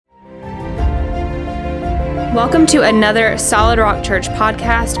Welcome to another Solid Rock Church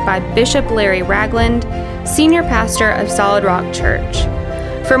podcast by Bishop Larry Ragland, Senior Pastor of Solid Rock Church.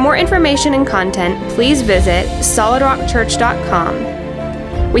 For more information and content, please visit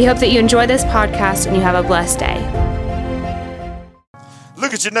solidrockchurch.com. We hope that you enjoy this podcast and you have a blessed day.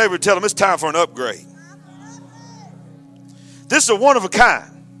 Look at your neighbor and tell them it's time for an upgrade. This is a one of a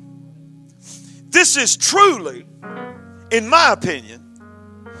kind. This is truly, in my opinion,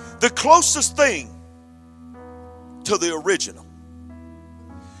 the closest thing to the original.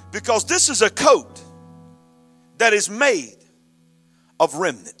 Because this is a coat that is made of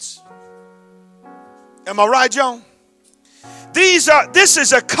remnants. Am I right, John? This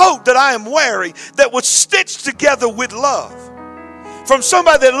is a coat that I am wearing that was stitched together with love from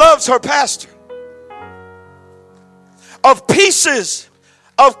somebody that loves her pastor. Of pieces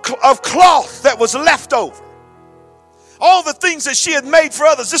of cloth that was left over. All the things that she had made for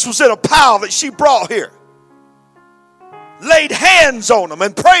others, this was in a pile that she brought here. Laid hands on them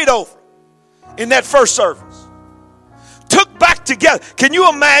and prayed over in that first service. Took back together. Can you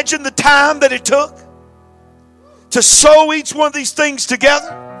imagine the time that it took to sew each one of these things together?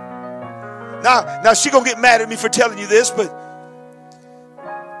 Now she's going to get mad at me for telling you this, but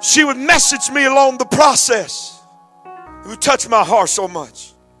she would message me along the process. It would touch my heart so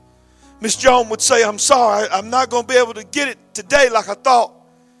much. Miss Joan would say, I'm sorry, I'm not going to be able to get it today like I thought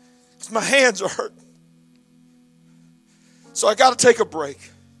because my hands are hurting. So I got to take a break.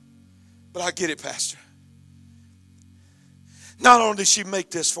 But I get it, Pastor. Not only did she make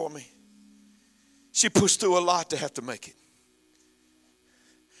this for me, she pushed through a lot to have to make it.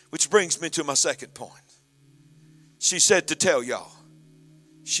 Which brings me to my second point. She said to tell y'all,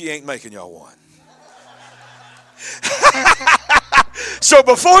 she ain't making y'all one. So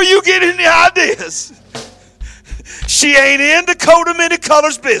before you get any ideas, she ain't in the coat of many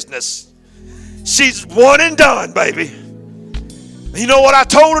colors business. She's one and done, baby. You know what I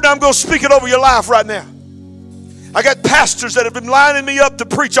told her? I'm going to speak it over your life right now. I got pastors that have been lining me up to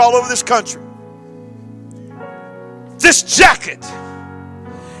preach all over this country. This jacket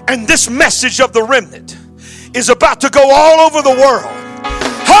and this message of the remnant is about to go all over the world.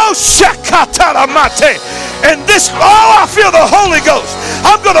 Oh, shakatalamate. And this, I feel the Holy Ghost.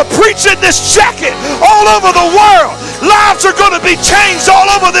 I'm going to preach in this jacket all over the world. Lives are going to be changed all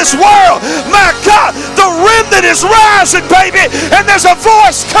over this world. My God, the remnant is rising, baby. And there's a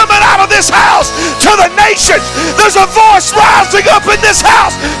voice coming out of this house to the nations. There's a voice rising up in this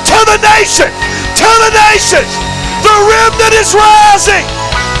house to the nation. To the nations. The remnant is rising.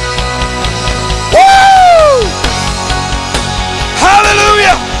 Woo!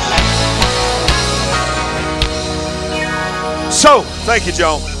 Hallelujah. So, thank you,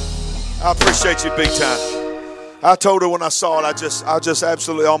 Joan. I appreciate you big time. I told her when I saw it, I just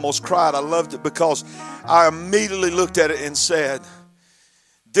absolutely almost cried. I loved it because I immediately looked at it and said,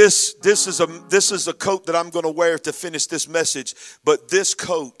 this is a coat that I'm going to wear to finish this message, but this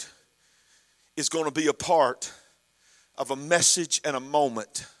coat is going to be a part of a message and a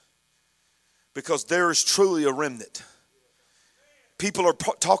moment because there is truly a remnant. People are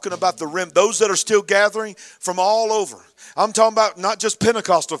talking about the remnant. Those that are still gathering from all over. I'm talking about not just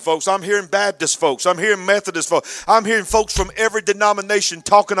Pentecostal folks. I'm hearing Baptist folks. I'm hearing Methodist folks. I'm hearing folks from every denomination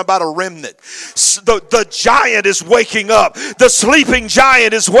talking about a remnant. The giant is waking up. The sleeping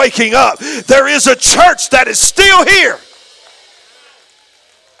giant is waking up. There is a church that is still here.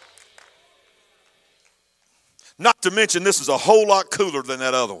 Not to mention this is a whole lot cooler than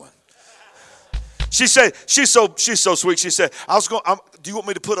that other one. She said, she's so sweet. She said, do you want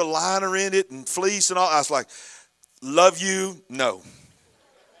me to put a liner in it and fleece and all? I was like, love you, no.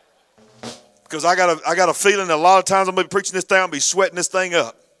 Because I got a feeling that a lot of times I'm going to be preaching this thing, I'll be sweating this thing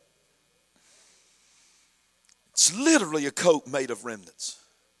up. It's literally a coat made of remnants.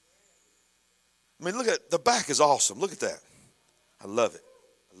 I mean, look at the back is awesome. Look at that. I love it.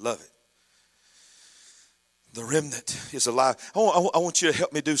 I love it. The remnant is alive. I want you to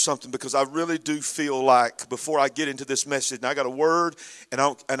help me do something because I really do feel like before I get into this message, and I got a word, and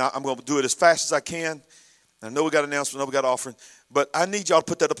I'm going to do it as fast as I can. I know we got an announcement, I know we got an offering, but I need y'all to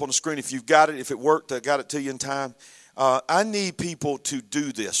put that up on the screen if you've got it. If it worked, I got it to you in time. I need people to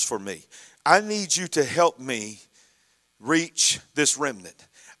do this for me. I need you to help me reach this remnant.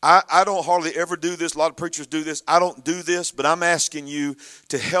 I don't hardly ever do this. A lot of preachers do this. I don't do this, but I'm asking you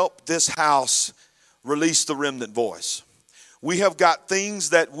to help this house release the remnant voice. We have got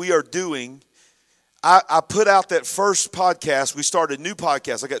things that we are doing. I put out that first podcast. We started a new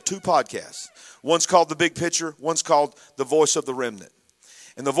podcast. I got 2 podcasts. One's called The Big Picture. One's called The Voice of the Remnant.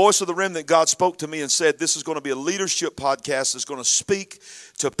 And the voice of the remnant, God spoke to me and said, this is going to be a leadership podcast that's going to speak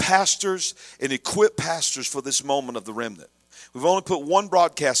to pastors and equip pastors for this moment of the remnant. We've only put one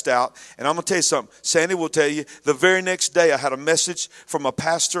broadcast out, and I'm going to tell you something. Sandy will tell you, the very next day I had a message from a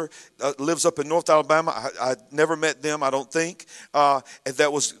pastor lives up in North Alabama. I never met them, I don't think. And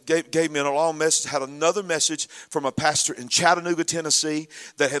that gave me a long message. Had another message from a pastor in Chattanooga, Tennessee,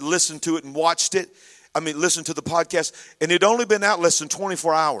 that had listened to it and watched it. Listen to the podcast, and it had only been out less than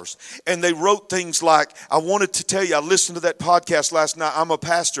 24 hours. And they wrote things like, I wanted to tell you, I listened to that podcast last night. I'm a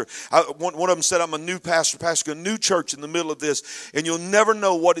pastor. One of them said, I'm a new pastor, pastoring a new church in the middle of this. And you'll never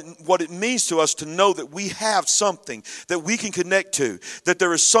know what it means to us to know that we have something that we can connect to, that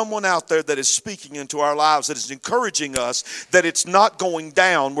there is someone out there that is speaking into our lives, that is encouraging us, that it's not going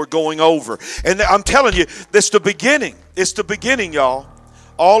down, we're going over. And I'm telling you, it's the beginning. It's the beginning, y'all.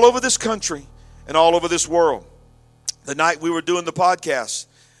 All over this country. And all over this world. The night we were doing the podcast,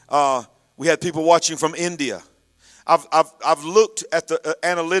 we had people watching from India. I've looked at the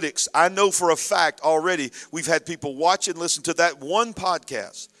analytics. I know for a fact already we've had people watch and listen to that one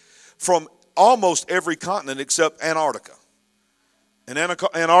podcast from almost every continent except Antarctica. And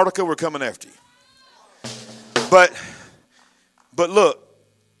Antarctica, we're coming after you. But look,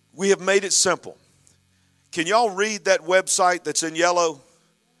 we have made it simple. Can y'all read that website that's in yellow?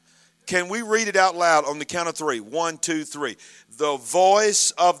 Can we read it out loud on the count of three? 1, 2, 3.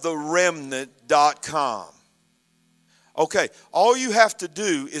 thevoiceoftheremnant.com. Okay, all you have to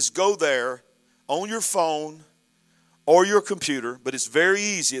do is go there on your phone or your computer, but it's very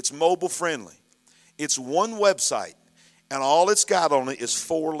easy. It's mobile friendly. It's one website, and all it's got on it is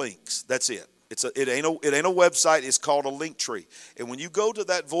 4 links. That's it. It ain't a website. It's called a link tree. And when you go to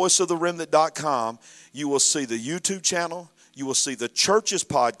that voiceoftheremnant.com, you will see the YouTube channel. You will see the church's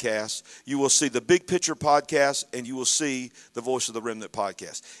podcast, you will see the Big Picture podcast, and you will see the Voice of the Remnant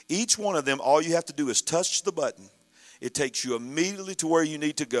podcast. Each one of them, all you have to do is touch the button. It takes you immediately to where you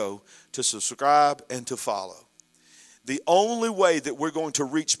need to go to subscribe and to follow. The only way that we're going to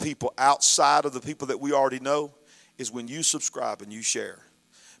reach people outside of the people that we already know is when you subscribe and you share.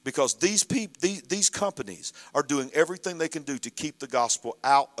 Because these companies are doing everything they can do to keep the gospel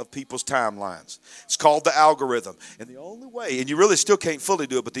out of people's timelines. It's called the algorithm. And the only way, and you really still can't fully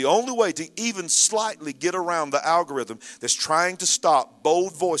do it, but the only way to even slightly get around the algorithm that's trying to stop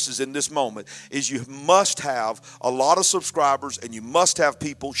bold voices in this moment is you must have a lot of subscribers and you must have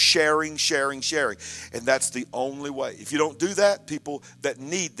people sharing. And that's the only way. If you don't do that, people that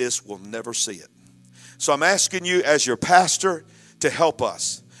need this will never see it. So I'm asking you as your pastor to help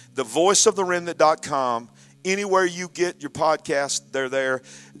us. thevoiceoftheremnant.com. Anywhere you get your podcast, they're there.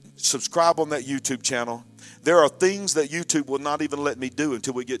 Subscribe on that YouTube channel. There are things that YouTube will not even let me do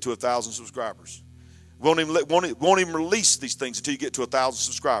until we get to 1,000 subscribers. Won't even release these things until you get to 1,000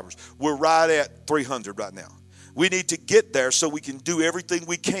 subscribers. We're right at 300 right now. We need to get there so we can do everything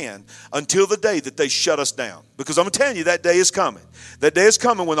we can until the day that they shut us down. Because I'm telling you, that day is coming. That day is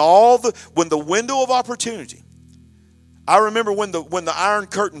coming when the window of opportunity. I remember when the Iron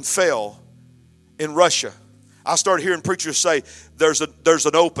Curtain fell in Russia. I started hearing preachers say, there's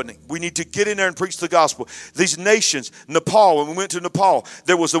an opening. We need to get in there and preach the gospel. These nations, Nepal, when we went to Nepal,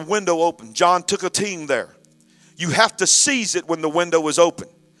 there was a window open. John took a team there. You have to seize it when the window is open.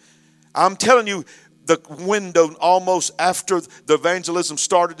 I'm telling you, the window almost after the evangelism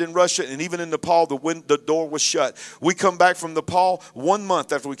started in Russia and even in Nepal, the door was shut. We come back from Nepal, 1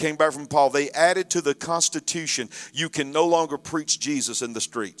 month after we came back from Nepal, they added to the Constitution, you can no longer preach Jesus in the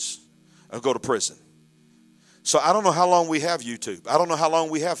streets or go to prison. So I don't know how long we have YouTube. I don't know how long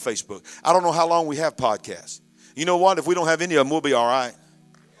we have Facebook. I don't know how long we have podcasts. You know what? If we don't have any of them, we'll be all right.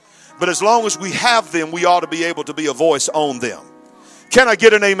 But as long as we have them, we ought to be able to be a voice on them. Can I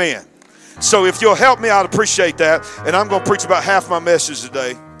get an amen? So if you'll help me, I'd appreciate that. And I'm going to preach about half my message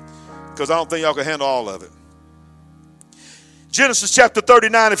today because I don't think y'all can handle all of it. Genesis chapter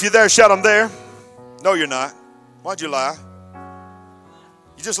 39, if you're there, shout, I'm there. No, you're not. Why'd you lie?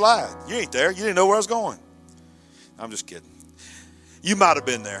 You just lied. You ain't there. You didn't know where I was going. I'm just kidding. You might have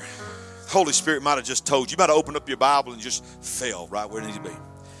been there. Holy Spirit might have just told you. You might have opened up your Bible and just fell right where it needs to be.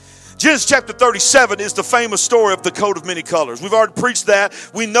 Genesis chapter 37 is the famous story of the coat of many colors. We've already preached that.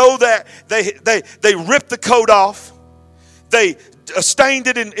 We know that they ripped the coat off. They stained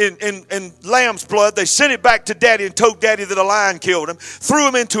it in lamb's blood. They sent it back to daddy and told daddy that a lion killed him. Threw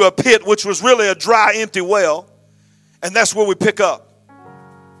him into a pit, which was really a dry, empty well. And that's where we pick up.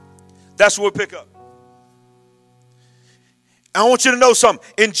 That's where we pick up. I want you to know something.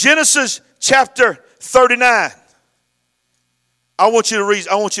 In Genesis chapter 39, I want you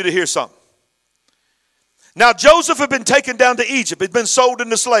to hear something. Now Joseph had been taken down to Egypt. He'd been sold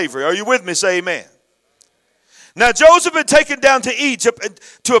into slavery. Are you with me? Say amen. Now Joseph had taken down to Egypt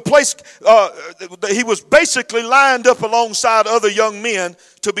to a place, he was basically lined up alongside other young men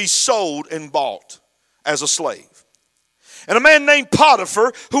to be sold and bought as a slave. And a man named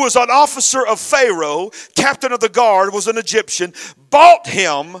Potiphar, who was an officer of Pharaoh, captain of the guard, was an Egyptian, bought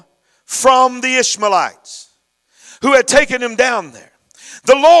him from the Ishmaelites who had taken him down there.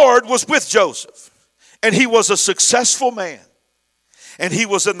 The Lord was with Joseph, and he was a successful man. And he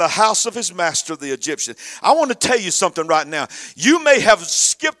was in the house of his master, the Egyptian. I want to tell you something right now. You may have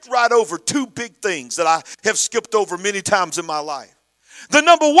skipped right over two big things that I have skipped over many times in my life. The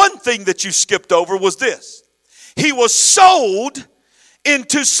number one thing that you skipped over was this. He was sold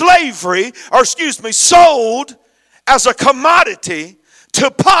into slavery, sold as a commodity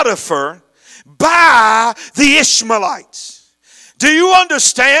to Potiphar by the Ishmaelites. Do you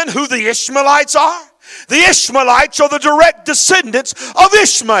understand who the Ishmaelites are? The Ishmaelites are the direct descendants of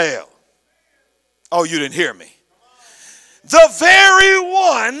Ishmael. Oh, you didn't hear me. The very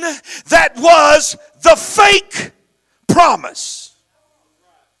one that was the fake promise.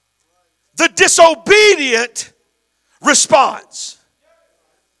 The disobedient response.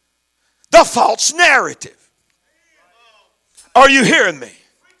 The false narrative. Are you hearing me?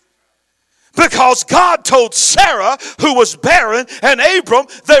 Because God told Sarah, who was barren, and Abram,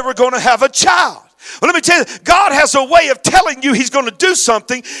 they were going to have a child. Well, let me tell you, God has a way of telling you he's going to do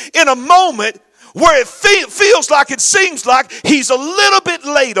something in a moment where it feels like, it seems like he's a little bit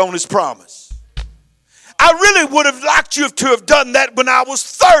late on his promise. I really would have liked you to have done that when I was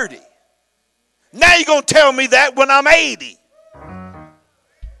 30. Now you're going to tell me that when I'm 80.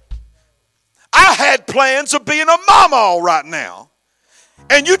 I had plans of being a mama all right now.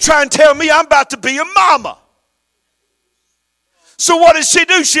 And you try and tell me I'm about to be a mama. So what did she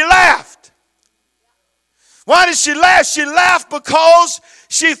do? She laughed. Why did she laugh? She laughed because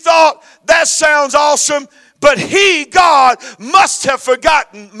she thought, that sounds awesome, but God, must have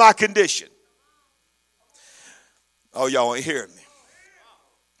forgotten my condition. Oh, y'all ain't hearing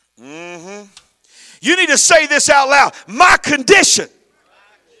me. You need to say this out loud. My condition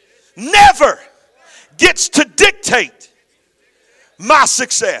never gets to dictate my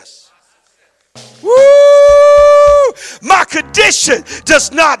success. Woo! My condition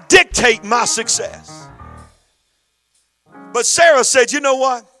does not dictate my success. But Sarah said, you know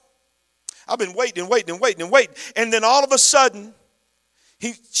what? I've been waiting. And then all of a sudden,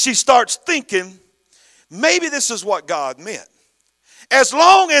 she starts thinking, maybe this is what God meant. As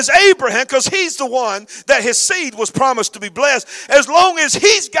long as Abraham, because he's the one that his seed was promised to be blessed, as long as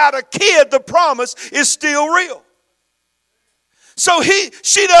he's got a kid, the promise is still real. So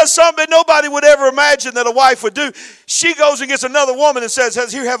she does something nobody would ever imagine that a wife would do. She goes and gets another woman and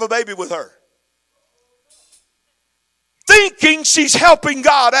says, here, have a baby with her. Thinking she's helping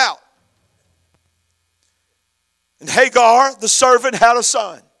God out. And Hagar, the servant, had a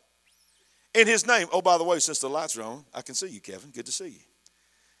son in his name. Oh, by the way, since the lights are on, I can see you, Kevin. Good to see you.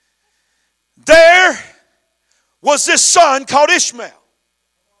 There was this son called Ishmael.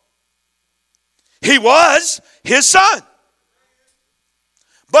 He was his son.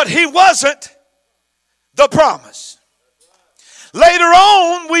 But he wasn't the promise. Later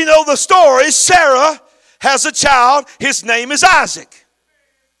on, we know the story. Sarah has a child. His name is Isaac,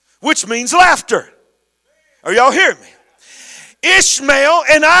 which means laughter. Are y'all hearing me? Ishmael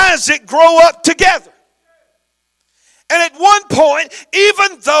and Isaac grow up together. And at one point,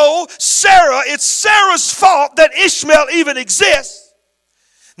 even though it's Sarah's fault that Ishmael even exists,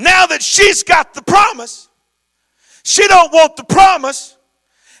 now that she's got the promise, she don't want the promise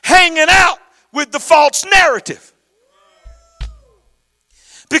hanging out with the false narrative.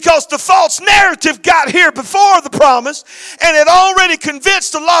 Because the false narrative got here before the promise and had already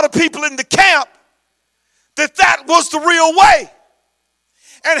convinced a lot of people in the camp that was the real way.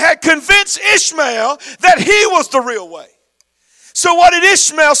 And had convinced Ishmael that he was the real way. So what did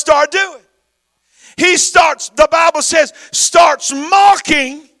Ishmael start doing? The Bible says, starts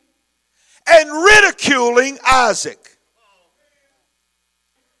mocking and ridiculing Isaac.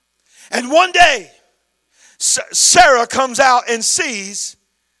 And one day, Sarah comes out and sees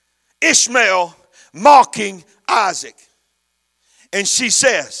Ishmael mocking Isaac. And she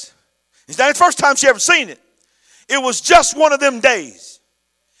says, it's not the first time she ever seen it. It was just one of them days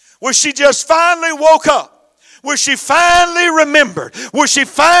where she just finally woke up, where she finally remembered, where she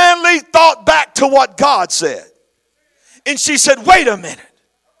finally thought back to what God said. And she said, wait a minute.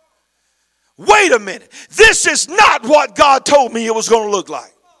 This is not what God told me it was going to look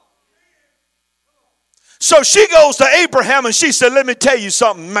like. So she goes to Abraham and she said, let me tell you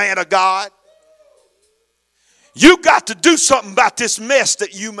something, man of God. You got to do something about this mess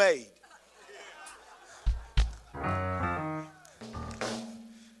that you made.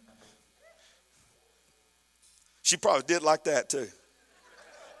 She probably did like that too.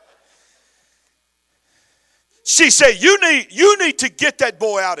 She said, you need to get that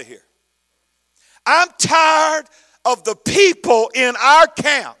boy out of here. I'm tired of the people in our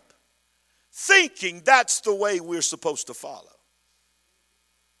camp thinking that's the way we're supposed to follow.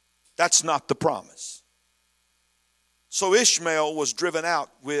 That's not the promise. So Ishmael was driven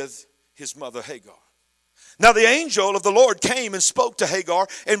out with his mother Hagar. Now the angel of the Lord came and spoke to Hagar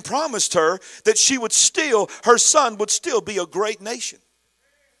and promised her that her son would still be a great nation.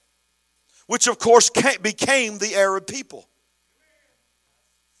 Which of course became the Arab people.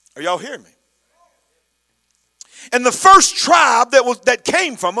 Are y'all hearing me? And the first tribe that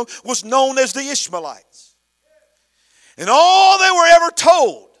came from them was known as the Ishmaelites. And all they were ever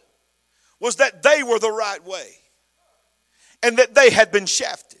told was that they were the right way. And that they had been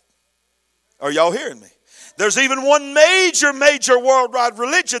shafted. Are y'all hearing me? There's even one major worldwide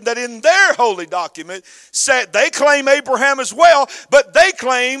religion that in their holy document said they claim Abraham as well, but they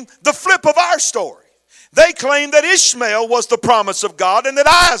claim the flip of our story. They claim that Ishmael was the promise of God and that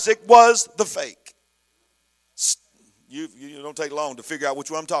Isaac was the fake. You don't take long to figure out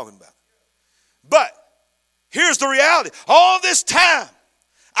which one I'm talking about. But here's the reality. All this time,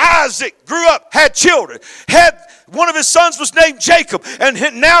 Isaac grew up, had children, one of his sons was named Jacob,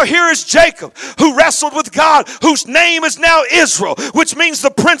 and now here is Jacob, who wrestled with God, whose name is now Israel, which means the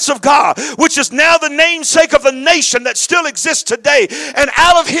Prince of God, which is now the namesake of the nation that still exists today, and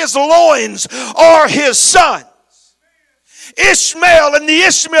out of his loins are his sons. Ishmael and the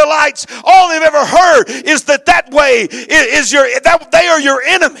Ishmaelites, all they've ever heard is that way that they are your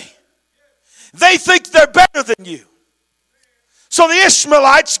enemy. They think they're better than you. So the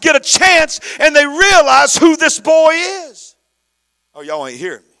Ishmaelites get a chance and they realize who this boy is. Oh, y'all ain't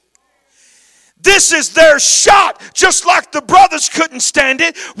hearing me. This is their shot, just like the brothers couldn't stand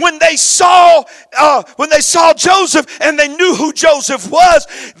it when they saw Joseph and they knew who Joseph was.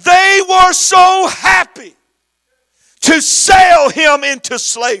 They were so happy to sell him into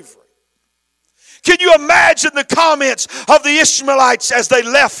slavery. Can you imagine the comments of the Ishmaelites as they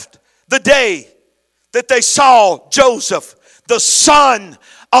left the day that they saw Joseph, the son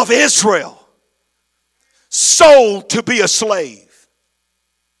of Israel, sold to be a slave?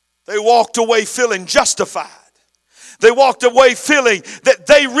 They walked away feeling justified. They walked away feeling that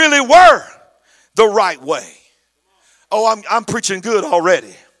they really were the right way. Oh, I'm preaching good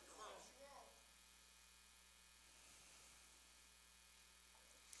already.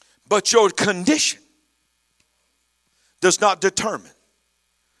 But your condition does not determine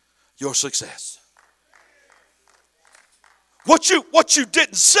your success. What you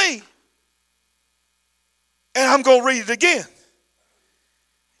didn't see, and I'm going to read it again,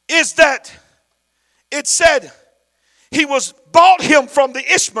 is that it said he bought him from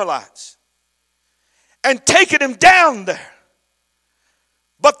the Ishmaelites and taken him down there.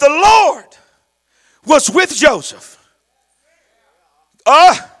 But the Lord was with Joseph.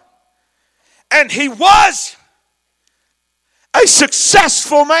 And he was a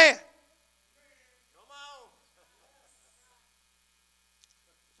successful man.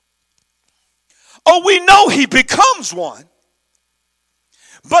 Oh, we know he becomes one.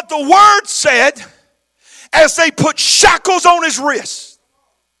 But the word said, as they put shackles on his wrists.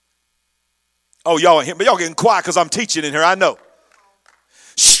 Oh, y'all ain't here, but y'all getting quiet because I'm teaching in here, I know.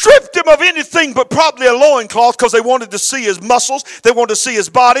 Stripped him of anything but probably a loincloth because they wanted to see his muscles. They wanted to see his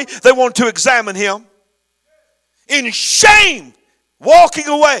body. They wanted to examine him. In shame, walking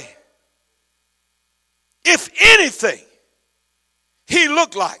away. If anything, he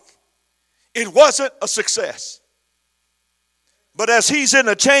looked like it wasn't a success. But as he's in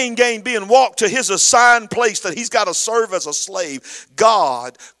a chain gang being walked to his assigned place that he's got to serve as a slave,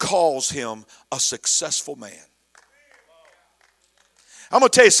 God calls him a successful man. I'm going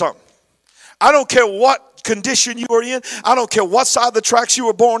to tell you something. I don't care what condition you are in. I don't care what side of the tracks you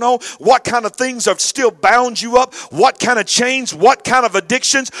were born on, what kind of things have still bound you up, what kind of chains, what kind of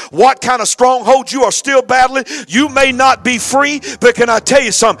addictions, what kind of strongholds you are still battling. You may not be free, but can I tell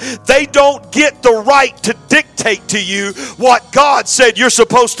you something? They don't get the right to dictate to you what God said you're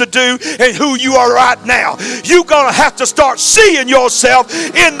supposed to do and who you are right now. You're going to have to start seeing yourself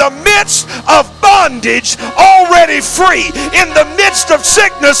in the midst of bondage already free, in the midst of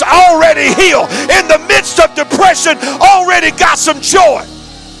sickness already healed, in the midst of depression already got some joy,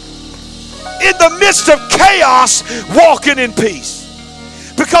 in the midst of chaos walking in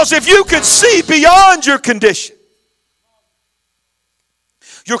peace. Because if you could see beyond your condition,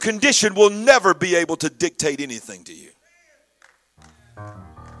 your condition will never be able to dictate anything to you.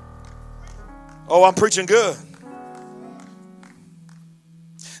 Oh, I'm preaching good.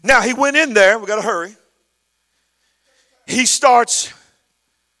 Now he went in there. We got to hurry. He starts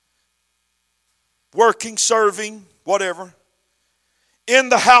working, serving, whatever, in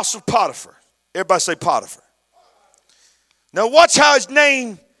the house of Potiphar. Everybody say Potiphar. Now watch how his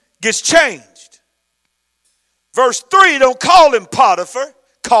name gets changed. Verse 3, don't call him Potiphar,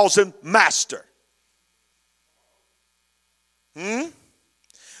 calls him master. We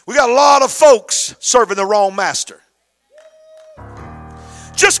got a lot of folks serving the wrong master.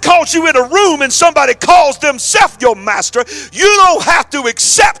 Just cause you in a room and somebody calls themselves your master, you don't have to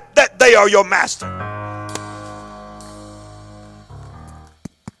accept that they are your master.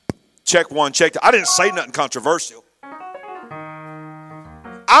 Check one, check two. I didn't say nothing controversial.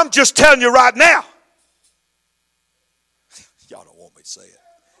 I'm just telling you right now. Y'all don't want me to say it.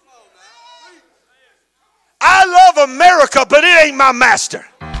 I love America, but it ain't my master.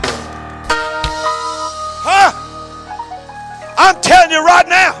 Huh? I'm telling you right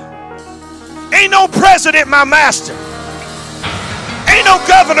now. Ain't no president my master. Ain't no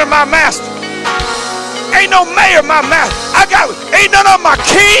governor my master. Ain't no mayor my master. Ain't none of them my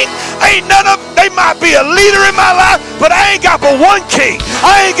king. Ain't none of them. They might be a leader in my life, but I ain't got but one king.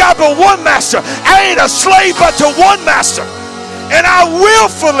 I ain't got but one master. I ain't a slave but to one master. And I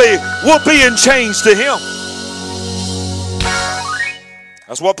willfully will be in chains to him.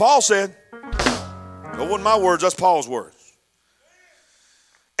 That's what Paul said. That wasn't my words, that's Paul's words.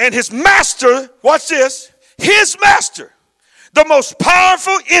 And his master, watch this, his master, the most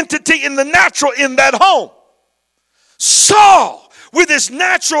powerful entity in the natural in that home, saw with his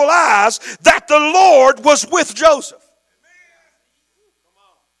natural eyes that the Lord was with Joseph.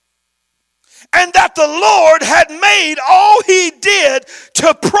 And that the Lord had made all he did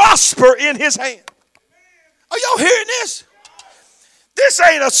to prosper in his hand. Are y'all hearing this?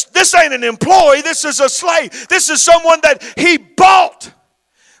 This ain't an employee. This is a slave. This is someone that he bought.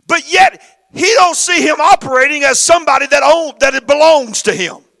 But yet he don't see him operating as somebody that it belongs to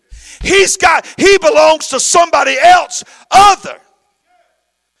him. He belongs to somebody else other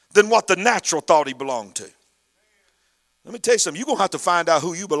than what the natural thought he belonged to. Let me tell you something. You're going to have to find out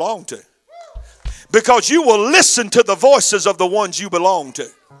who you belong to. Because you will listen to the voices of the ones you belong to.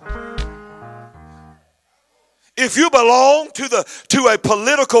 If you belong to a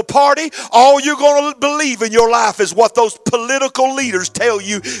political party, all you're going to believe in your life is what those political leaders tell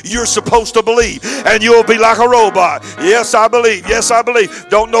you you're supposed to believe. And you'll be like a robot. Yes, I believe. Yes, I believe.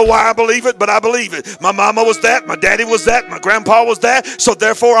 Don't know why I believe it, but I believe it. My mama was that. My daddy was that. My grandpa was that. So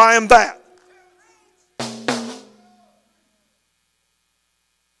therefore I am that.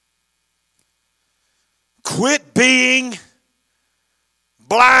 Quit being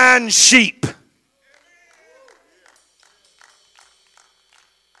blind sheep.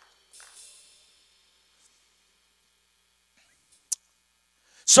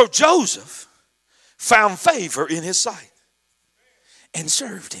 So Joseph found favor in his sight and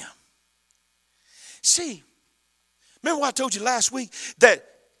served him. See, remember what I told you last week? That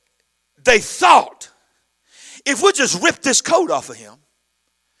they thought, if we just rip this coat off of him,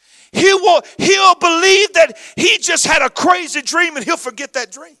 he'll believe that he just had a crazy dream and he'll forget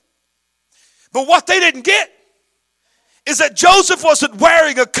that dream. But what they didn't get is that Joseph wasn't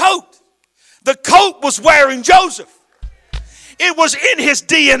wearing a coat. The coat was wearing Joseph. It was in his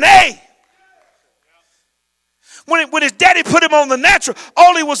DNA. When his daddy put him on the natural,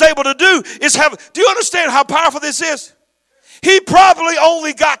 all he was able to do is do you understand how powerful this is? He probably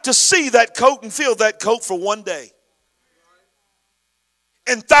only got to see that coat and feel that coat for one day.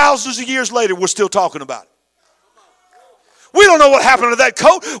 And thousands of years later, we're still talking about it. We don't know what happened to that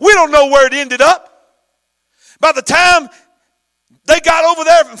coat. We don't know where it ended up. By the time they got over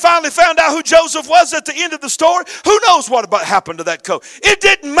there and finally found out who Joseph was at the end of the story, who knows what happened to that coat? It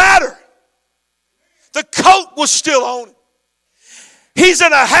didn't matter. The coat was still on him. He's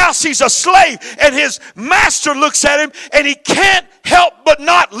in a house, he's a slave, and his master looks at him and he can't help but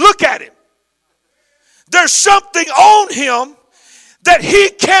not look at him. There's something on him that he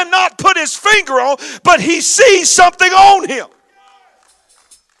cannot put his finger on, but he sees something on him.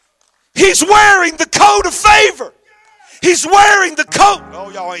 He's wearing the coat of favor. He's wearing the coat.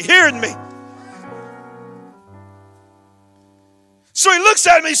 Oh, y'all ain't hearing me. So he looks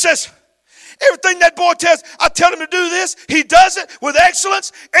at him and he says, everything that boy tells, I tell him to do this. He does it with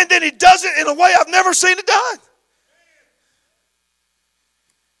excellence, and then he does it in a way I've never seen it done.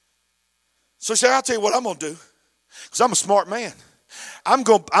 So he said, I'll tell you what I'm going to do, because I'm a smart man. I'm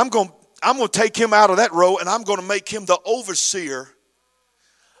going to take him out of that row, and I'm going to make him the overseer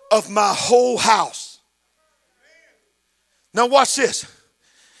of my whole house. Now watch this.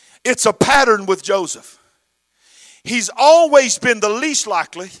 It's a pattern with Joseph. He's always been the least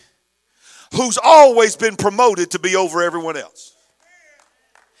likely, who's always been promoted to be over everyone else.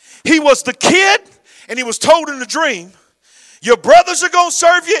 He was the kid, and he was told in a dream, your brothers are going to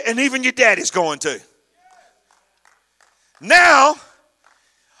serve you, and even your daddy's going to. Now,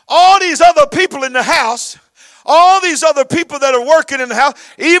 all these other people in the house, all these other people that are working in the house,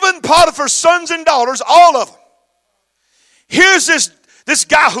 even Potiphar's sons and daughters, all of them. Here's this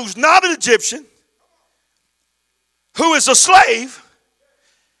guy who's not an Egyptian, who is a slave,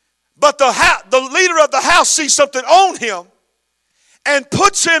 but the leader of the house sees something on him and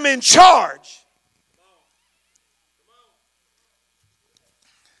puts him in charge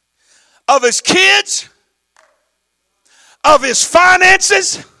of his kids, of his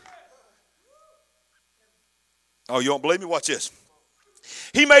finances. Oh, you don't believe me? Watch this.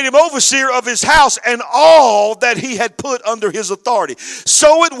 He made him overseer of his house and all that he had put under his authority.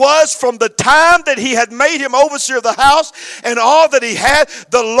 So it was from the time that he had made him overseer of the house and all that he had,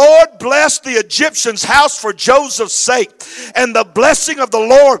 the Lord blessed the Egyptian's house for Joseph's sake. And the blessing of the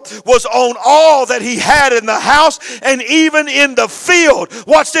Lord was on all that he had in the house and even in the field.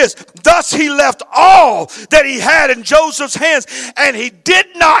 Watch this. Thus he left all that he had in Joseph's hands, and he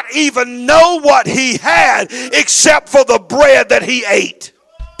did not even know what he had except for the bread that he ate.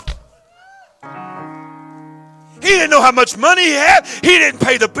 He didn't know how much money he had. He didn't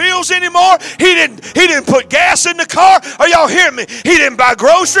pay the bills anymore. He didn't put gas in the car. Are y'all hearing me? He didn't buy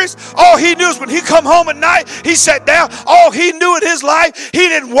groceries. All he knew is when he come home at night, he sat down. All he knew in his life, he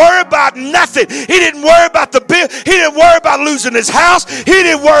didn't worry about nothing. He didn't worry about the bill. He didn't worry about losing his house. He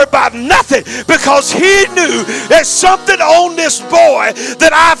didn't worry about nothing because he knew there's something on this boy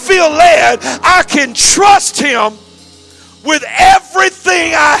that I feel led. I can trust him with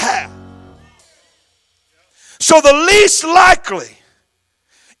everything I have. So the least likely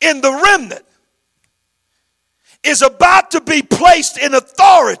in the remnant is about to be placed in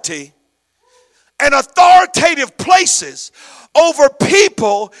authority and authoritative places over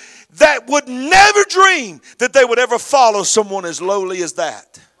people that would never dream that they would ever follow someone as lowly as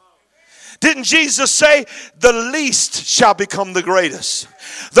that. Didn't Jesus say, the least shall become the greatest?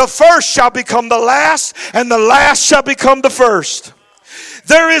 The first shall become the last, and the last shall become the first.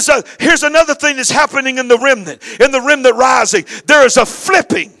 Here's another thing that's happening in the remnant rising. There is a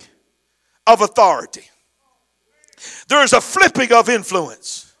flipping of authority. There is a flipping of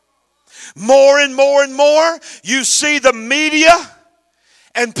influence. More and more and more, you see the media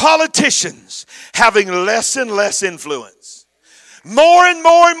and politicians having less and less influence. More and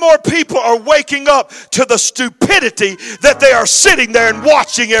more people are waking up to the stupidity that they are sitting there and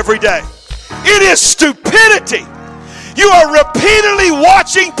watching every day. It is stupidity. You are repeatedly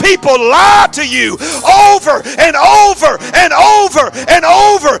watching people lie to you over and over and over and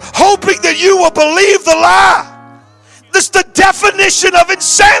over, hoping that you will believe the lie. This is the definition of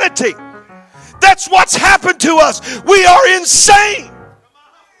insanity. That's what's happened to us. We are insane.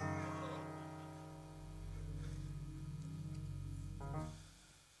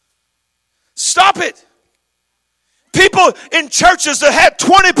 Stop it. People in churches that had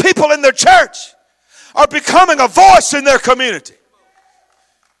 20 people in their church are becoming a voice in their community.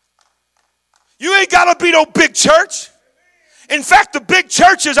 You ain't got to be no big church. In fact, the big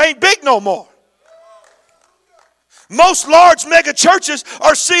churches ain't big no more. Most large mega churches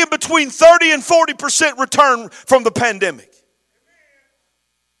are seeing between 30 and 40% return from the pandemic.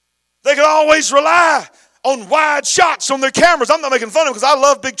 They can always rely on wide shots on their cameras. I'm not making fun of them because I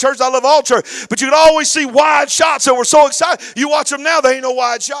love big churches. I love all church. But you can always see wide shots and we're so excited. You watch them now, they ain't no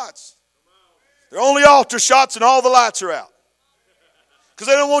wide shots. They're only altar shots and all the lights are out. Because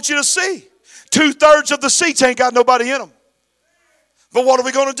they don't want you to see. 2/3 of the seats ain't got nobody in them. But what are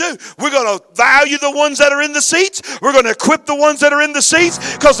we going to do? We're going to value the ones that are in the seats. We're going to equip the ones that are in the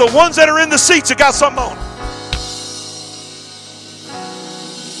seats because the ones that are in the seats have got something on them.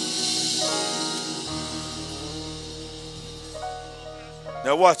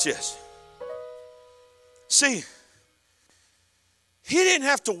 Now watch this. See, he didn't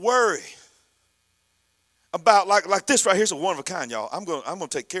have to worry about like this right here's a one of a kind, y'all. I'm going to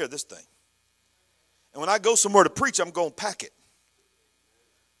take care of this thing. And when I go somewhere to preach, I'm going to pack it.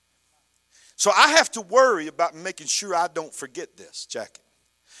 So I have to worry about making sure I don't forget this jacket.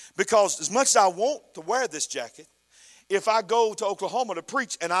 Because as much as I want to wear this jacket, if I go to Oklahoma to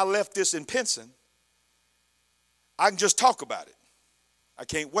preach and I left this in Pinson, I can just talk about it. I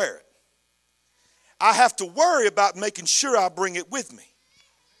can't wear it. I have to worry about making sure I bring it with me.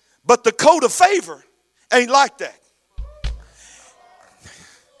 But the code of favor ain't like that.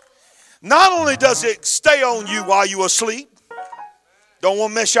 Not only does it stay on you while you're asleep, don't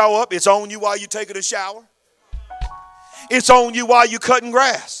want to mess y'all up, it's on you while you're taking a shower. It's on you while you're cutting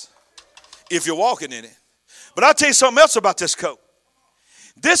grass, if you're walking in it. But I'll tell you something else about this coat.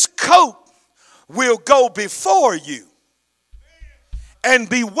 This coat will go before you and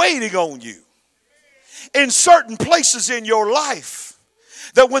be waiting on you in certain places in your life,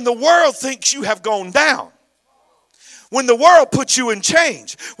 that when the world thinks you have gone down, when the world puts you in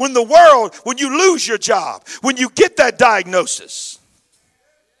change, when you lose your job, when you get that diagnosis,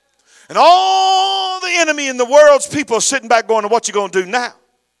 and all the enemy in the world's people are sitting back going, what you going to do now?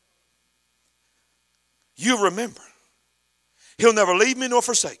 You remember, he'll never leave me nor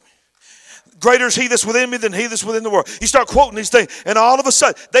forsake me. Greater is he that's within me than he that's within the world. You start quoting these things, and all of a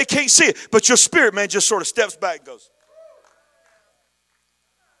sudden, they can't see it, but your spirit, man, just sort of steps back and goes.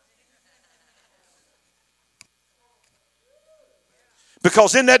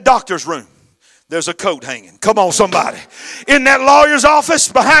 Because in that doctor's room, there's a coat hanging. Come on, somebody. In that lawyer's office,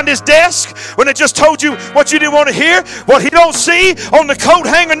 behind his desk, when they just told you what you didn't want to hear, what he don't see on the coat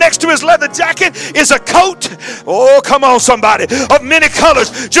hanger next to his leather jacket is a coat. Oh, come on, somebody. Of many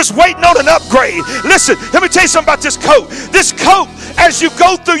colors, just waiting on an upgrade. Listen, let me tell you something about this coat. This coat, as you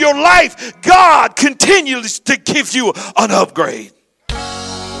go through your life, God continues to give you an upgrade.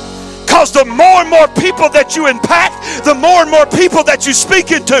 Because the more and more people that you impact, the more and more people that you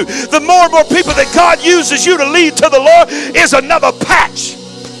speak into, the more and more people that God uses you to lead to the Lord is another patch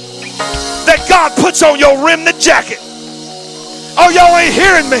that God puts on your remnant jacket. Oh, y'all ain't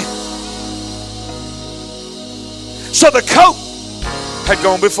hearing me. So the coat had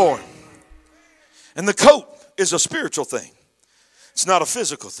gone before him. And the coat is a spiritual thing. It's not a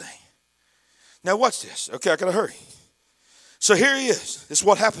physical thing. Now watch this. Okay, I gotta hurry. So here he is. This is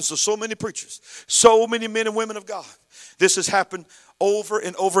what happens to so many preachers, so many men and women of God. This has happened over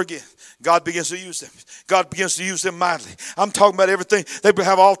and over again. God begins to use them. God begins to use them mightily. I'm talking about everything. They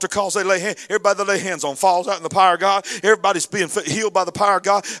have altar calls. They lay hands. Everybody they lay hands on falls out in the power of God. Everybody's being healed by the power of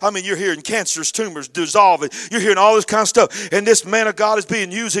God. I mean, you're hearing cancers, tumors dissolving. You're hearing all this kind of stuff. And this man of God is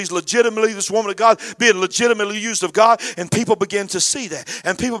being used. He's legitimately, this woman of God, being legitimately used of God. And people begin to see that.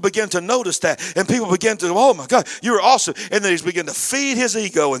 And people begin to notice that. And people begin to, oh my God, you're awesome. And then he's beginning to feed his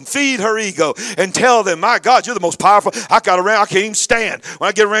ego and feed her ego and tell them, my God, you're the most powerful. I can't even stand. When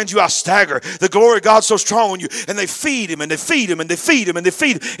I get around you, I stagger. The glory of God's so strong on you. And they feed him and they feed him and they feed him and they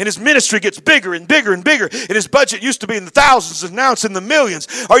feed him. And his ministry gets bigger and bigger and bigger. And his budget used to be in the thousands and now it's in the millions.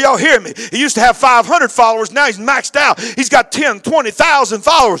 Are y'all hearing me? He used to have 500 followers. Now he's maxed out. He's got 10, 20,000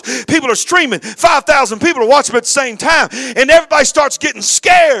 followers. People are streaming. 5,000 people are watching him at the same time. And everybody starts getting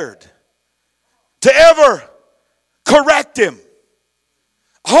scared to ever correct him,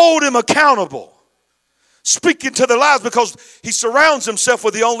 hold him accountable, speak into their lives, because he surrounds himself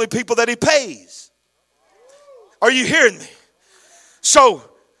with the only people that he pays. Are you hearing me? So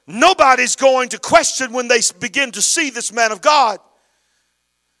nobody's going to question when they begin to see this man of God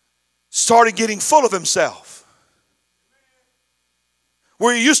starting getting full of himself,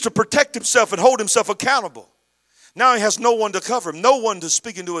 where he used to protect himself and hold himself accountable. Now he has no one to cover him, no one to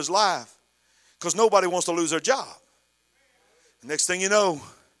speak into his life, because nobody wants to lose their job. Next thing you know,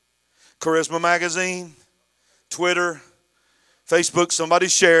 Charisma Magazine, Twitter, Facebook,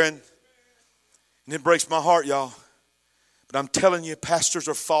 somebody's sharing. And it breaks my heart, y'all. But I'm telling you, pastors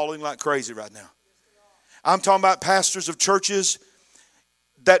are falling like crazy right now. I'm talking about pastors of churches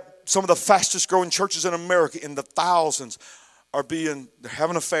that some of the fastest growing churches in America, in the thousands, they're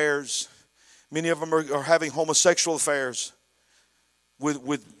having affairs. Many of them are having homosexual affairs.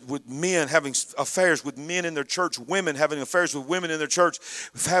 With men having affairs with men in their church, women having affairs with women in their church,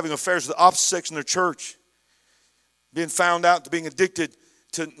 having affairs with the opposite sex in their church, being found out to being addicted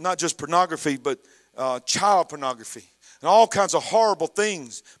to not just pornography, but child pornography, and all kinds of horrible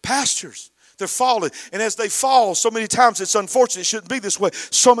things. Pastors, they're falling. And as they fall, so many times, it's unfortunate, it shouldn't be this way,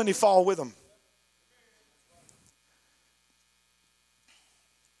 so many fall with them.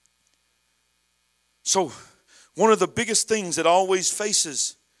 So one of the biggest things that always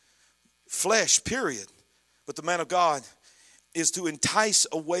faces flesh, period, but the man of God, is to entice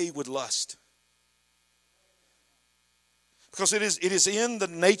away with lust. Because it is in the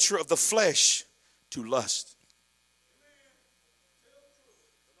nature of the flesh to lust.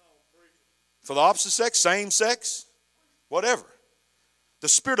 For the opposite sex, same sex, whatever. The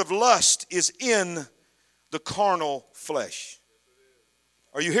spirit of lust is in the carnal flesh.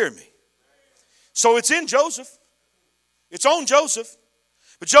 Are you hearing me? So it's in Joseph. It's on Joseph.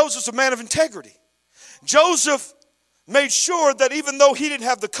 But Joseph's a man of integrity. Joseph made sure that even though he didn't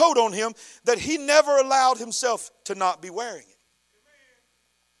have the coat on him, that he never allowed himself to not be wearing it.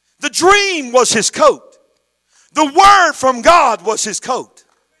 The dream was his coat. The word from God was his coat.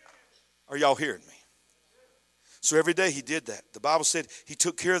 Are y'all hearing me? So every day he did that. The Bible said he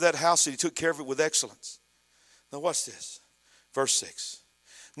took care of that house and he took care of it with excellence. Now watch this. Verse 6.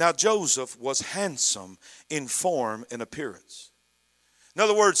 Now Joseph was handsome in form and appearance. In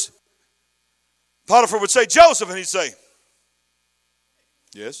other words, Potiphar would say, Joseph, and he'd say,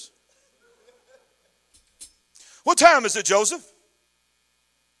 yes. What time is it, Joseph?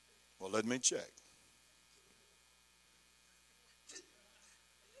 Well, let me check.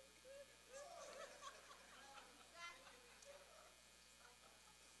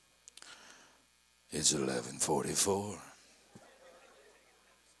 It's 11:44.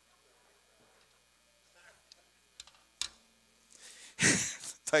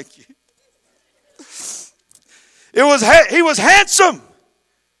 Thank you. He was handsome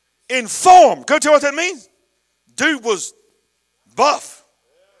in form. Go tell you what that means? Dude was buff.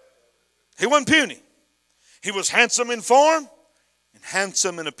 He wasn't puny. He was handsome in form and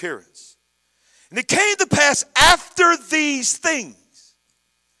handsome in appearance. And it came to pass after these things.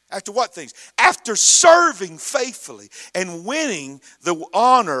 After what things? After serving faithfully and winning the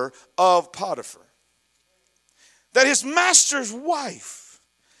honor of Potiphar, that his master's wife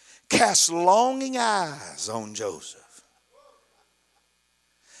cast longing eyes on Joseph.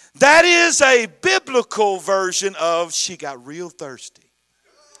 That is a biblical version of she got real thirsty.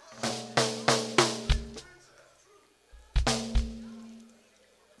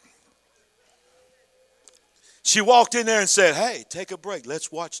 She walked in there and said, hey, take a break. Let's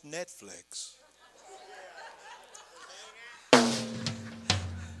watch Netflix.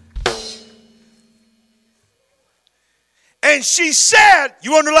 And she said,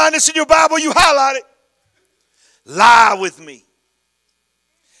 you underline this in your Bible, you highlight it, lie with me.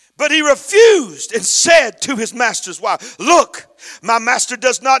 But he refused and said to his master's wife, look, my master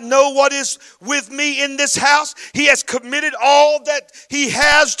does not know what is with me in this house. He has committed all that he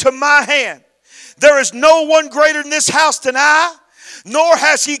has to my hand. There is no one greater in this house than I, nor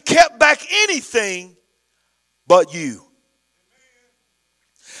has he kept back anything but you.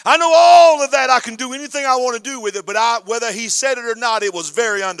 I know all of that. I can do anything I want to do with it, but whether he said it or not, it was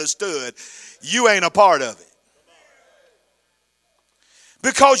very understood. You ain't a part of it.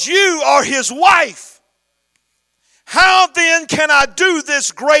 Because you are his wife. How then can I do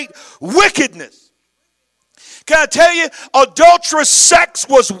this great wickedness? Can I tell you, adulterous sex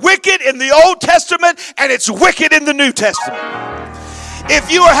was wicked in the Old Testament and it's wicked in the New Testament.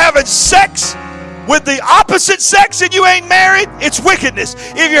 If you are having sex with the opposite sex and you ain't married, it's wickedness.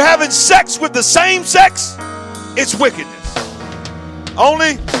 If you're having sex with the same sex, it's wickedness.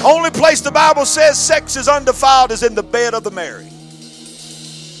 Only place the Bible says sex is undefiled is in the bed of the married.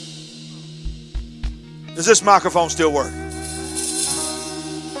 Does this microphone still work?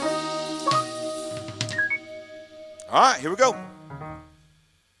 All right, here we go.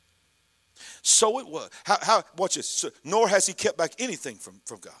 So it was. Watch this. So, nor has he kept back anything from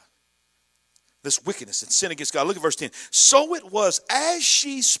God. This wickedness and sin against God. Look at verse 10. So it was as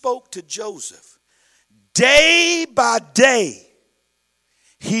she spoke to Joseph, day by day,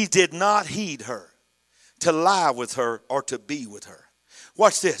 he did not heed her, to lie with her or to be with her.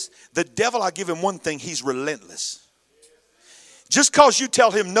 Watch this. The devil, I give him one thing, he's relentless. Just because you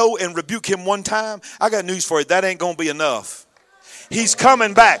tell him no and rebuke him one time, I got news for you. That ain't going to be enough. He's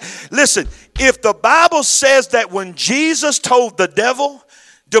coming back. Listen, if the Bible says that when Jesus told the devil,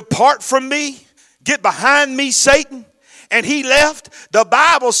 depart from me, get behind me, Satan, and he left, the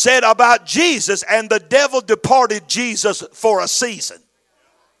Bible said about Jesus, and the devil departed Jesus for a season.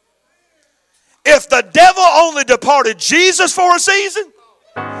 If the devil only departed Jesus for a season,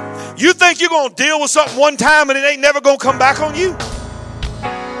 you think you're going to deal with something one time and it ain't never going to come back on you?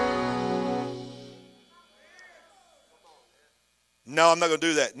 No, I'm not going to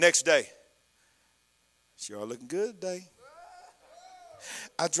do that. Next day. Sure looking good today.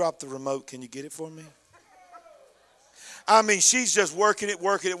 I dropped the remote. Can you get it for me? I mean, she's just working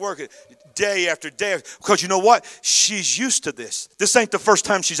it, day after day. Because you know what? She's used to this. This ain't the first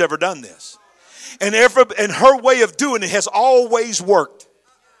time she's ever done this. And her way of doing it has always worked.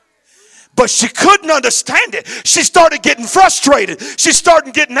 But she couldn't understand it. She started getting frustrated. She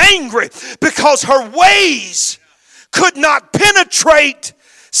started getting angry because her ways could not penetrate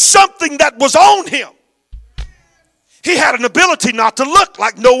something that was on him. He had an ability not to look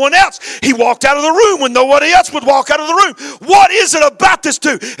like no one else. He walked out of the room when nobody else would walk out of the room. What is it about this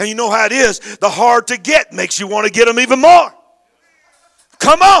dude? And you know how it is. The hard to get makes you want to get him even more.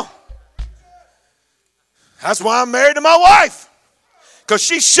 Come on. That's why I'm married to my wife. Because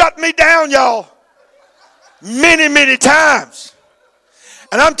she shut me down, y'all, many, many times.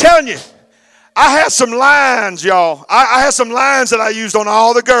 And I'm telling you, I had some lines, y'all. I had some lines that I used on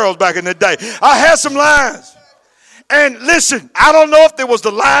all the girls back in the day. I had some lines. And listen, I don't know if there was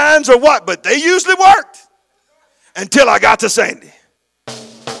the lines or what, but they usually worked until I got to Sandy.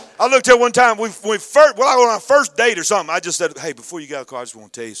 I looked at one time, I went on our first date or something. I just said, hey, before you got in the car, I just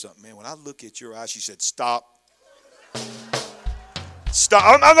want to tell you something, man. When I look at your eyes, she said, stop. Stop.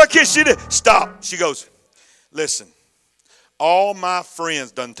 I'm not kidding. She did. Stop. She goes, listen, all my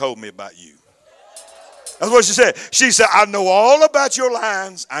friends done told me about you. That's what she said. She said, I know all about your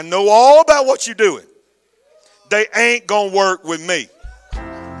lines. I know all about what you're doing. They ain't going to work with me.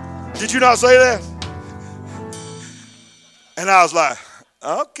 Did you not say that? And I was like,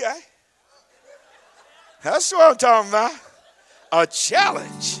 okay. That's what I'm talking about. A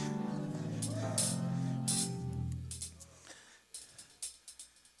challenge.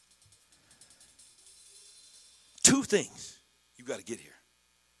 Two things you got to get here.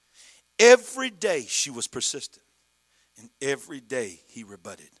 Every day she was persistent, and every day he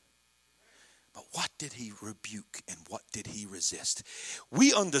rebutted. But what did he rebuke and what did he resist?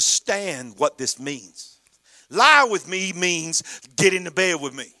 We understand what this means. Lie with me means get into bed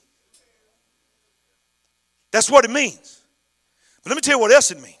with me. That's what it means. But let me tell you what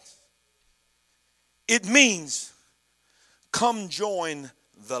else it means. It means come join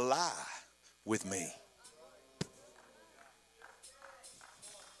the lie with me.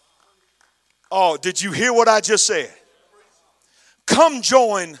 Oh, did you hear what I just said? Come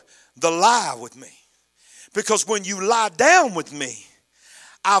join the lie with me. Because when you lie down with me,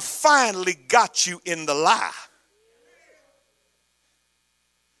 I finally got you in the lie.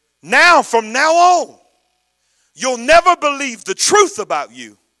 Now, from now on, you'll never believe the truth about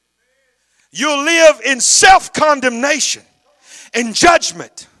you. You'll live in self-condemnation and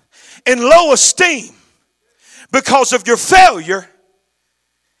judgment and low esteem because of your failure.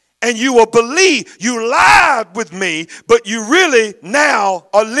 And you will believe you lied with me, but you really now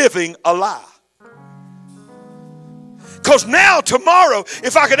are living a lie. Because now, tomorrow,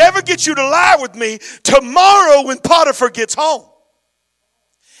 if I could ever get you to lie with me, tomorrow when Potiphar gets home,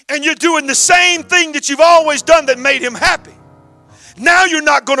 and you're doing the same thing that you've always done that made him happy, now you're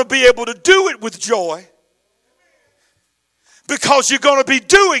not going to be able to do it with joy because you're going to be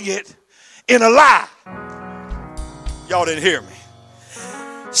doing it in a lie. Y'all didn't hear me.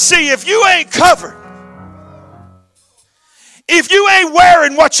 See, if you ain't covered, if you ain't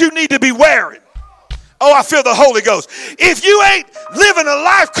wearing what you need to be wearing, oh, I feel the Holy Ghost. If you ain't living a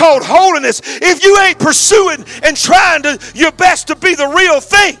life called holiness, if you ain't pursuing and trying your best to be the real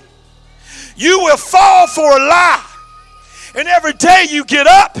thing, you will fall for a lie. And every day you get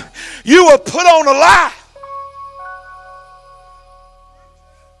up, you will put on a lie.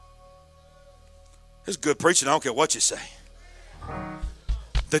 It's good preaching. I don't care what you say.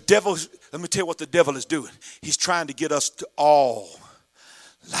 The devil, let me tell you what the devil is doing. He's trying to get us to all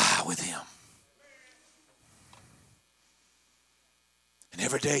lie with him. And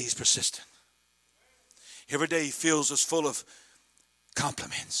every day he's persistent. Every day he fills us full of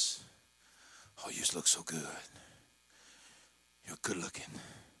compliments. Oh, you just look so good. You're good looking.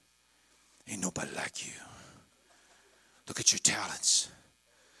 Ain't nobody like you. Look at your talents.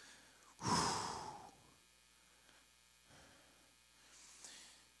 Whew.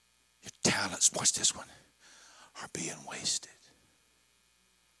 Your talents, watch this one, are being wasted.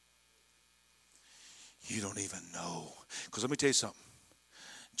 You don't even know. Because let me tell you something.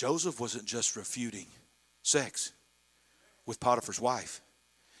 Joseph wasn't just refuting sex with Potiphar's wife.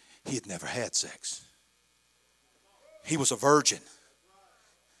 He had never had sex. He was a virgin.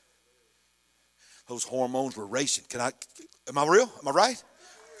 Those hormones were racing. Am I real? Am I right?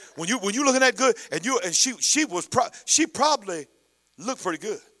 When you looking that good, and she probably looked pretty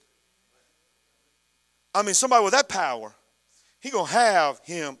good. I mean, somebody with that power, he gonna have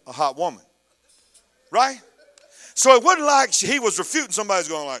him a hot woman, right? So it wasn't like he was refuting somebody's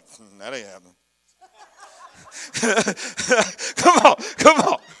going like, that ain't happening. Come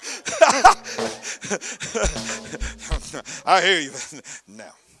on. I hear you.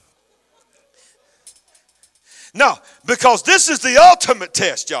 No, because this is the ultimate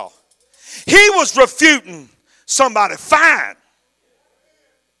test, y'all. He was refuting somebody fine.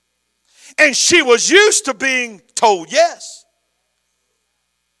 And she was used to being told yes.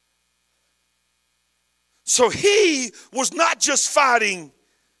 So he was not just fighting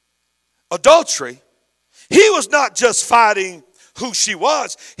adultery. He was not just fighting who she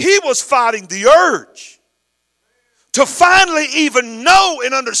was. He was fighting the urge to finally even know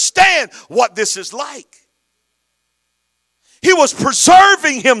and understand what this is like. He was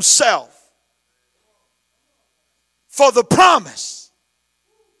preserving himself for the promise.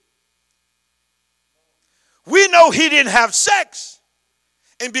 We know he didn't have sex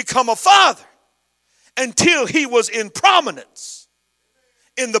and become a father until he was in prominence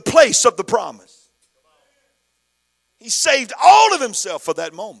in the place of the promise. He saved all of himself for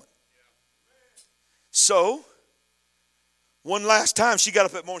that moment. So, one last time she got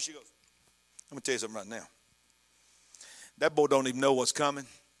up that morning, she goes, let me tell you something right now. That boy don't even know what's coming.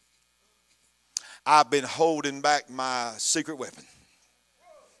 I've been holding back my secret weapon.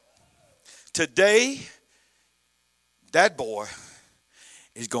 Today, that boy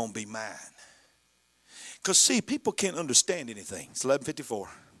is going to be mine. Because see, people can't understand anything. It's 11:54.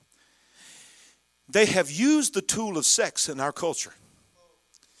 They have used the tool of sex in our culture.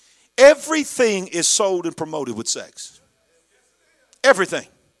 Everything is sold and promoted with sex. Everything.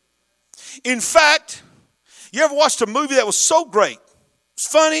 In fact, you ever watched a movie that was so great? It's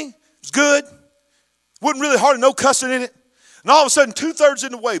funny, it's good, wasn't really hardly no cussing in it, and all of a sudden 2/3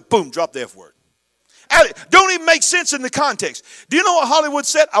 in the way, boom, drop the F word. Don't even make sense in the context. Do you know what Hollywood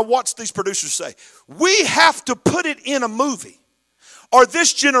said? I watched these producers say, we have to put it in a movie, or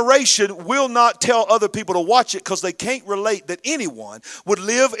this generation will not tell other people to watch it because they can't relate that anyone would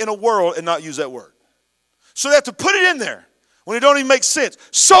live in a world and not use that word. So they have to put it in there when it don't even make sense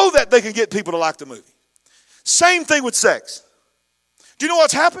so that they can get people to like the movie. Same thing with sex. Do you know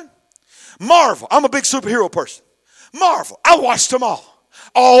what's happened? Marvel. I'm a big superhero person. Marvel. I watched them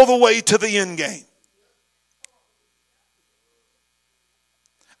all the way to the end game.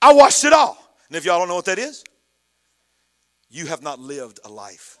 I watched it all. And if y'all don't know what that is, you have not lived a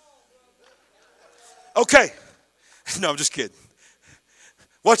life. Okay. No, I'm just kidding.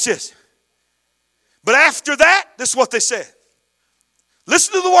 Watch this. But after that, this is what they said.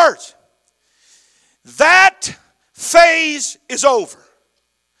 Listen to the words. That phase is over.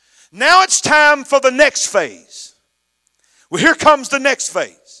 Now it's time for the next phase. Well, here comes the next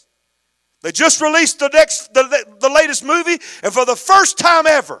phase. They just released the latest movie, and for the first time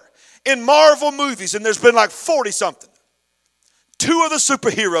ever in Marvel movies, and there's been like 40-something, 2 of the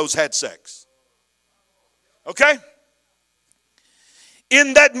superheroes had sex. Okay?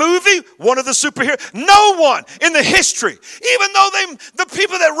 In that movie, one of the superheroes, no one in the history, even though the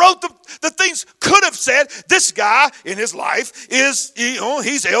people that wrote the things could have said, this guy in his life is,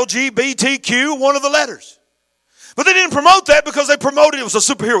 he's LGBTQ, one of the letters. But they didn't promote that because they promoted it was a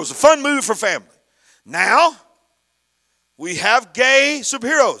superhero. It was a fun movie for family. Now, we have gay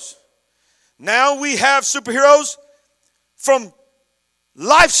superheroes. Now we have superheroes from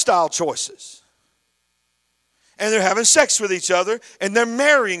lifestyle choices. And they're having sex with each other, and they're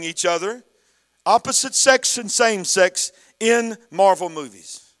marrying each other, opposite sex and same sex, in Marvel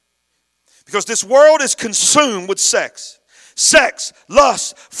movies. Because this world is consumed with sex. Sex,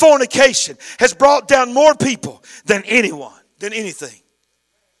 lust, fornication has brought down more people than anyone, than anything.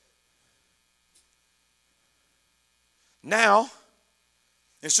 Now,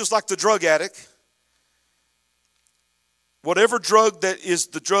 it's just like the drug addict. Whatever drug that is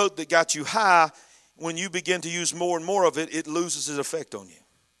the drug that got you high, when you begin to use more and more of it, it loses its effect on you.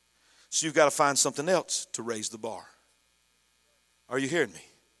 So you've got to find something else to raise the bar. Are you hearing me?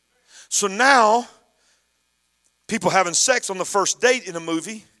 So now, people having sex on the first date in a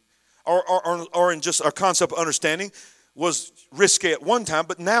movie or in just our concept of understanding was risky at one time,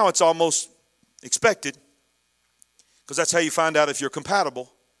 but now it's almost expected because that's how you find out if you're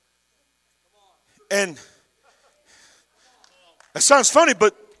compatible. And that sounds funny,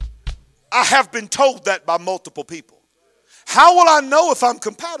 but I have been told that by multiple people. How will I know if I'm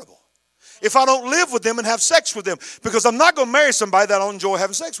compatible? If I don't live with them and have sex with them? Because I'm not going to marry somebody that I don't enjoy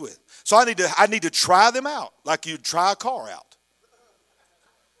having sex with. So I need to try them out like you'd try a car out.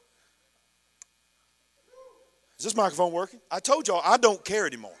 Is this microphone working? I told y'all I don't care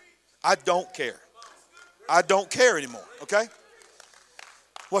anymore. I don't care. I don't care anymore, okay?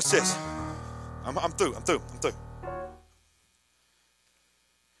 What's this? I'm through.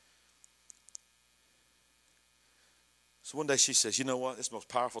 So one day she says, you know what? It's the most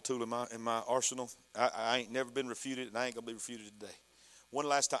powerful tool in my arsenal. I ain't never been refuted, and I ain't going to be refuted today. One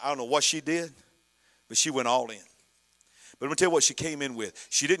last time, I don't know what she did, but she went all in. But let me tell you what she came in with.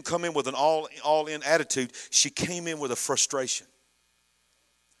 She didn't come in with an all-in attitude. She came in with a frustration.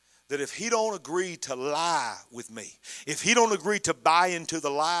 That if he don't agree to lie with me, if he don't agree to buy into the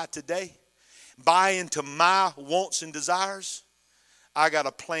lie today, buy into my wants and desires, I got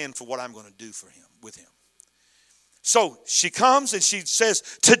a plan for what I'm going to do for him, with him. So she comes and she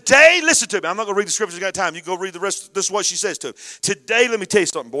says, today, listen to me. I'm not going to read the scriptures. I got time. You go read the rest. This is what she says to him. Today, let me tell you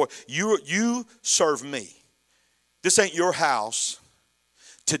something, boy. You serve me. This ain't your house.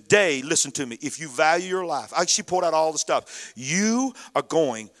 Today, listen to me. If you value your life, she pulled out all the stuff. You are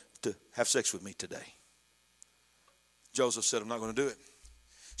going to have sex with me today. Joseph said, I'm not going to do it.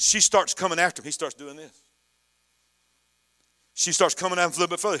 She starts coming after him. He starts doing this. She starts coming after him a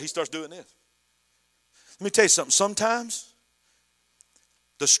little bit further. He starts doing this. Let me tell you something. Sometimes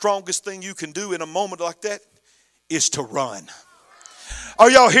the strongest thing you can do in a moment like that is to run. Are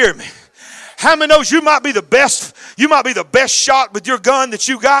y'all hearing me? How many knows you might be the best shot with your gun that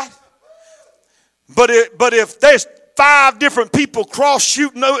you got? But if there's 5 different people cross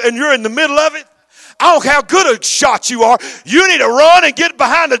shooting and you're in the middle of it, I don't care how good a shot you are, you need to run and get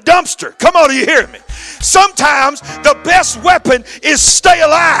behind the dumpster. Come on, are you hearing me? Sometimes the best weapon is stay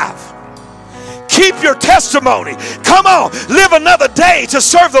alive. Keep your testimony. Come on, live another day to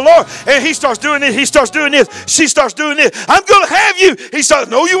serve the Lord. And he starts doing this, he starts doing this, she starts doing this. I'm going to have you. He starts,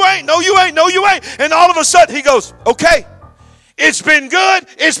 no you ain't, no you ain't, no you ain't. And all of a sudden he goes, okay. It's been good,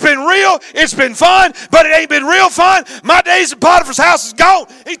 it's been real, it's been fun, but it ain't been real fun. My days at Potiphar's house is gone.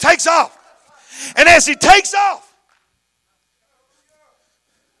 He takes off. And as he takes off,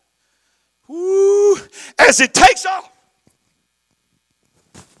 as it takes off,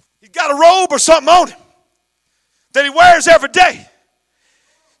 he's got a robe or something on him that he wears every day.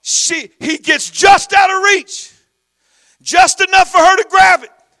 He gets just out of reach, just enough for her to grab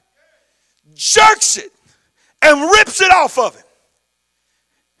it, jerks it, and rips it off of him.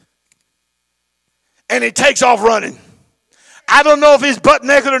 And he takes off running. I don't know if he's butt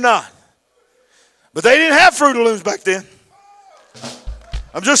naked or not. But they didn't have Fruit of the Looms back then.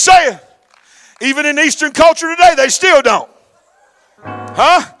 I'm just saying. Even in Eastern culture today, they still don't.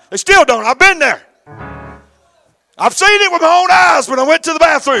 Huh? They still don't. I've been there. I've seen it with my own eyes when I went to the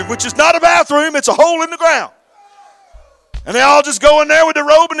bathroom, which is not a bathroom, it's a hole in the ground. And they all just go in there with the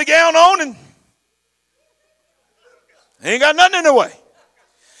robe and the gown on and they ain't got nothing in their way.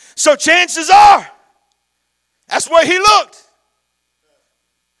 So chances are, that's where he looked.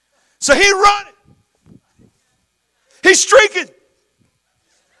 So he running. He's streaking.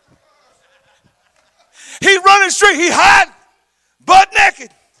 He's running streak. He hiding, butt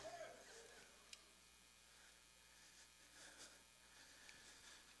naked.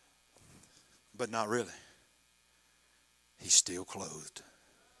 But not really. He's still clothed.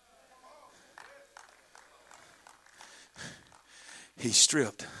 He's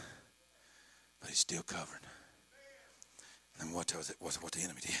stripped, but he's still covered. And what the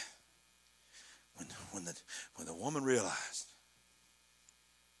enemy did? When the woman realized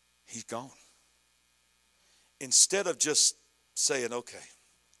he's gone, instead of just saying, okay,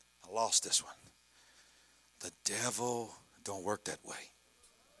 I lost this one, the devil don't work that way.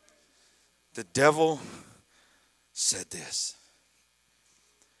 The devil said this: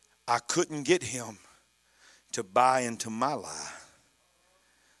 I couldn't get him to buy into my lie,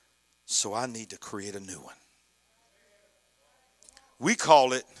 so I need to create a new one. We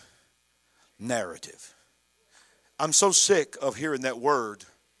call it narrative. I'm so sick of hearing that word,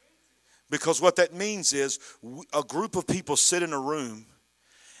 because what that means is a group of people sit in a room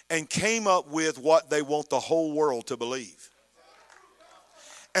and came up with what they want the whole world to believe.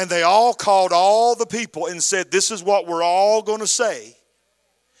 And they all called all the people and said, this is what we're all going to say,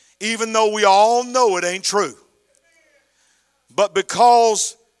 even though we all know it ain't true. But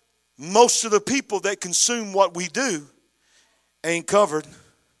because most of the people that consume what we do ain't covered,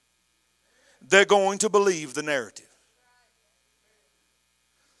 they're going to believe the narrative.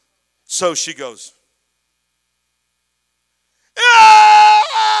 So she goes, ah,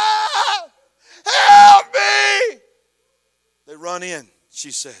 help me. They run in.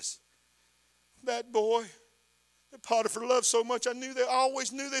 She says, that boy that Potiphar loved so much, I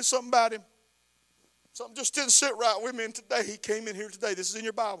always knew there's something about him. Something just didn't sit right with me. And today, he came in here today. This is in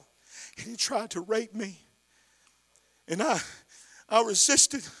your Bible. And he tried to rape me. And I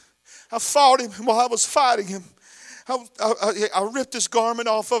resisted. I fought him. And while I was fighting him, I ripped his garment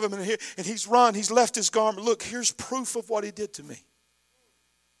off of him. And he's run. He's left his garment. Look, here's proof of what he did to me.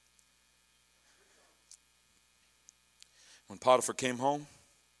 When Potiphar came home,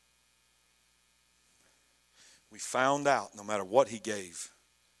 we found out no matter what he gave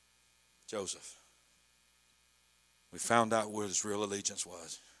Joseph, we found out where his real allegiance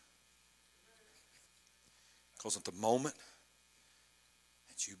was. Because at the moment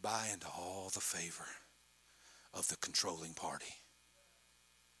that you buy into all the favor of the controlling party,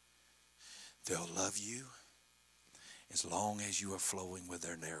 they'll love you as long as you are flowing with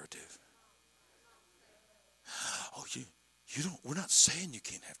their narrative. Oh, you don't. We're not saying you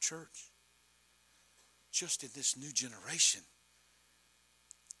can't have church. Just in this new generation,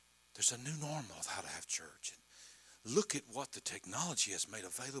 there's a new normal of how to have church. And look at what the technology has made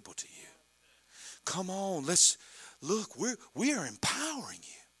available to you. Come on, let's look. We are empowering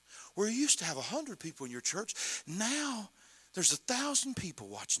you. Where you used to have 100 people in your church, now there's 1,000 people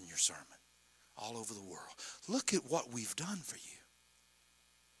watching your sermon all over the world. Look at what we've done for you.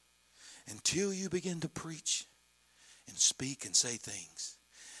 Until you begin to preach and speak and say things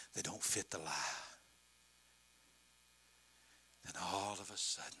that don't fit the lie, then all of a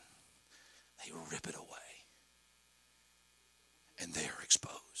sudden they rip it away and they are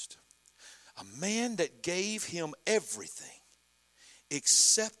exposed. A man that gave him everything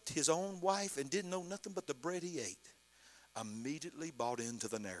except his own wife and didn't know nothing but the bread he ate, immediately bought into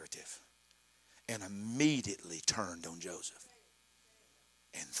the narrative and immediately turned on Joseph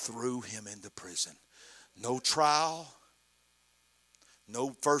and threw him into prison. No trial,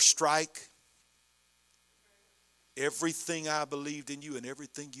 no first strike. Everything I believed in you and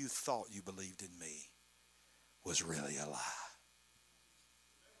everything you thought you believed in me was really a lie.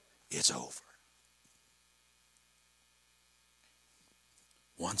 It's over.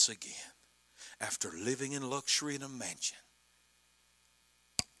 Once again, after living in luxury in a mansion,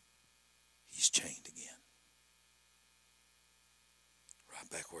 he's chained again. Right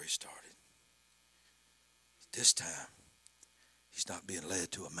back where he started. This time, he's not being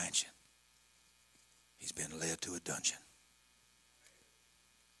led to a mansion. He's being led to a dungeon.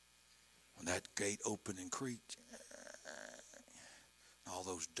 When that gate opened and creaked, all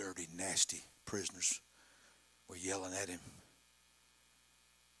those dirty, nasty prisoners were yelling at him.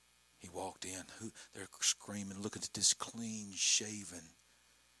 He walked in. They're screaming, looking at this clean-shaven,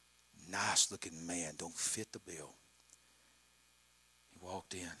 nice-looking man. Don't fit the bill. He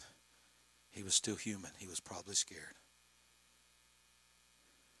walked in. He was still human. He was probably scared.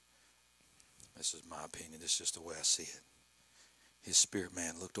 This is my opinion. This is just the way I see it. His spirit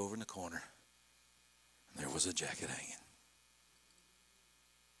man looked over in the corner, and there was a jacket hanging,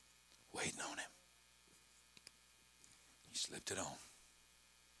 waiting on him. He slipped it on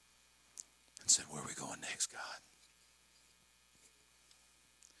and said, "Where are we going next, God?"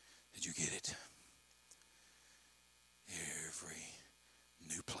 Did you get it? Every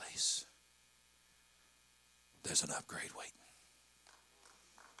new place, there's an upgrade waiting.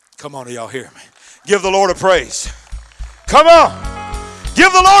 Come on, y'all hear me? Give the Lord a praise. Come on.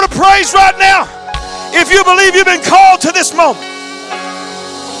 Give the Lord a praise right now. If you believe you've been called to this moment.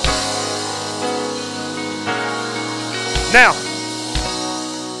 Now,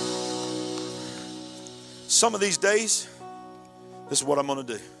 some of these days, this is what I'm going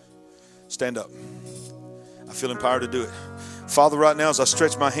to do. Stand up. I feel empowered to do it. Father, right now, as I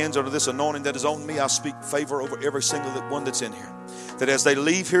stretch my hands under this anointing that is on me, I speak favor over every single one that's in here. That as they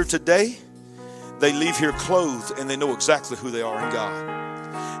leave here today, they leave here clothed and they know exactly who they are in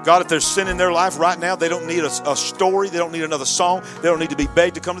God. God, if there's sin in their life right now, they don't need a story. They don't need another song. They don't need to be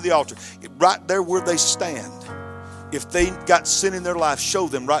begged to come to the altar. Right there where they stand, if they got sin in their life, show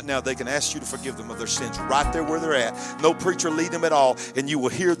them right now they can ask you to forgive them of their sins right there where they're at. No preacher lead them at all, and you will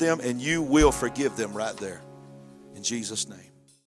hear them and you will forgive them right there. In Jesus' name.